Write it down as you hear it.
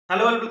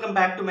Hello and welcome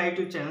back to my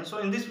YouTube channel. So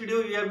in this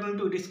video we are going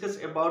to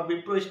discuss about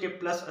Wipro Step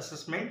Plus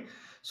assessment.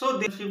 So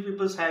there few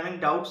people having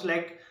doubts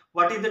like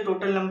what is the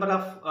total number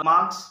of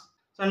marks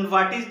and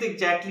what is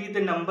exactly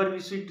the number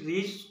we should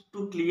reach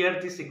to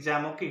clear this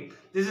exam. Okay,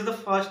 this is the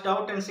first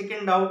doubt, and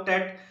second doubt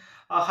that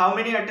how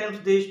many attempts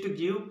they used to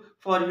give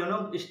for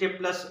Step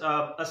Plus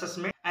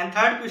assessment, and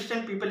third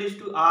question people used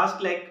to ask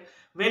like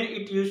when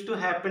it used to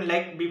happen,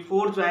 like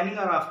before joining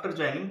or after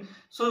joining.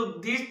 So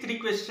these three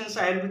questions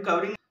I will be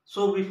covering.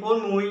 So before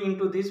moving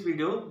into this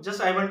video, just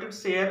I wanted to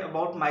share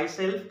about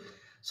myself.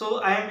 So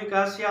I am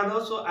Vikas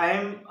Yadav. So I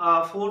am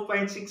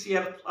 4.6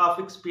 years of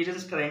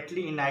experience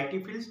currently in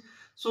IT fields.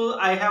 So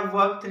I have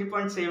worked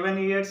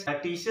 3.7 years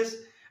at TCS,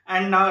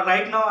 and now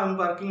right now I'm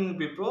working in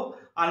Wipro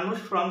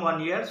almost from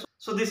 1 year.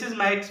 So this is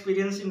my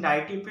experience in the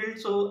IT field.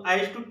 So I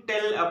used to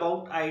tell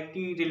about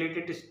IT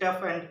related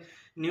stuff and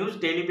news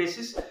daily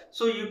basis.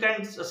 So you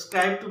can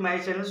subscribe to my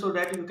channel so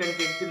that you can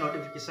get the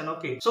notification.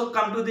 Okay, so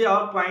come to the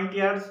our point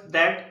here,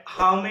 that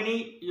how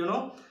many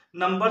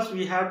numbers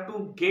we have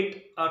to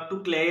get to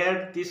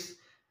clear this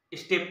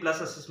Step Plus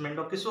assessment.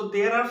 Okay, so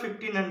there are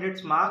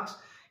 1500 marks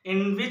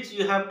in which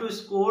you have to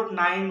score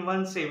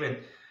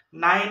 917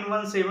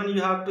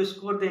 you have to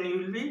score, then you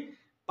will be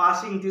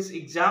passing this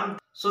exam.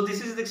 So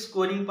this is the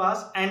scoring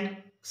pass. And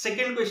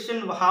second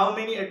question, how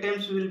many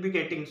attempts we will be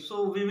getting?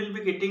 So we will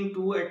be getting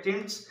 2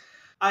 attempts.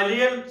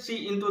 Earlier,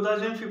 see, in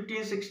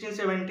 2015, 16,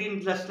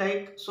 17, just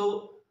like,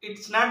 so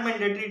it's not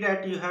mandatory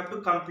that you have to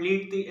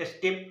complete the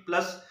Step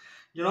Plus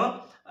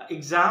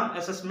exam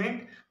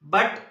assessment,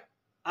 but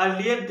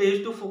earlier they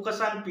used to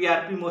focus on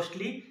PRP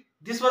mostly.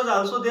 This was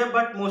also there,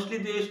 but mostly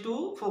they used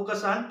to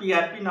focus on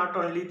PRP, not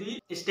only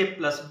the Step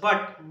Plus.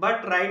 But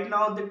right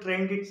now the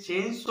trend is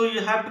changed. So you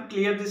have to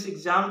clear this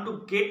exam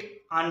to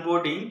get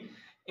onboarding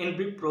in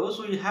Wipro.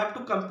 So you have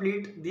to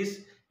complete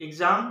this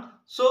exam.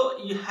 So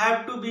you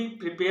have to be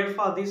prepared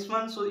for this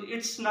one. So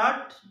it's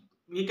not,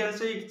 we can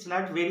say it's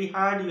not very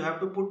hard. You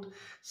have to put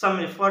some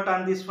effort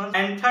on this one.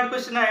 And third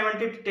question I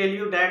wanted to tell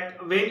you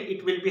that when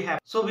it will be happening.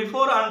 So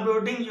before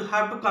onboarding you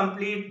have to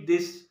complete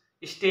this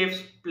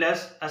Steps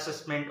Plus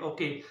assessment.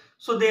 Okay,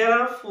 so there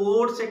are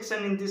 4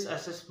 sections in this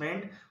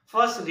assessment.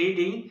 First,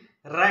 reading,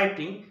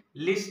 writing,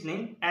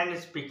 listening and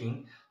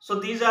speaking. So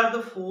these are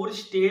the 4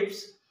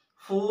 steps,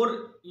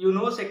 4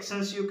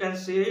 sections you can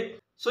say.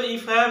 So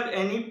if you have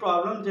any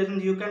problem, then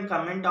you can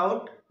comment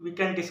out, we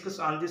can discuss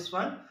on this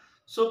one.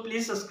 So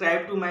please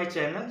subscribe to my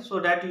channel so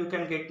that you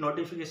can get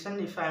notification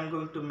if I am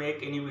going to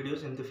make any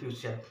videos in the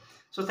future.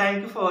 So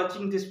thank you for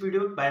watching this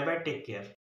video. Bye bye, take care.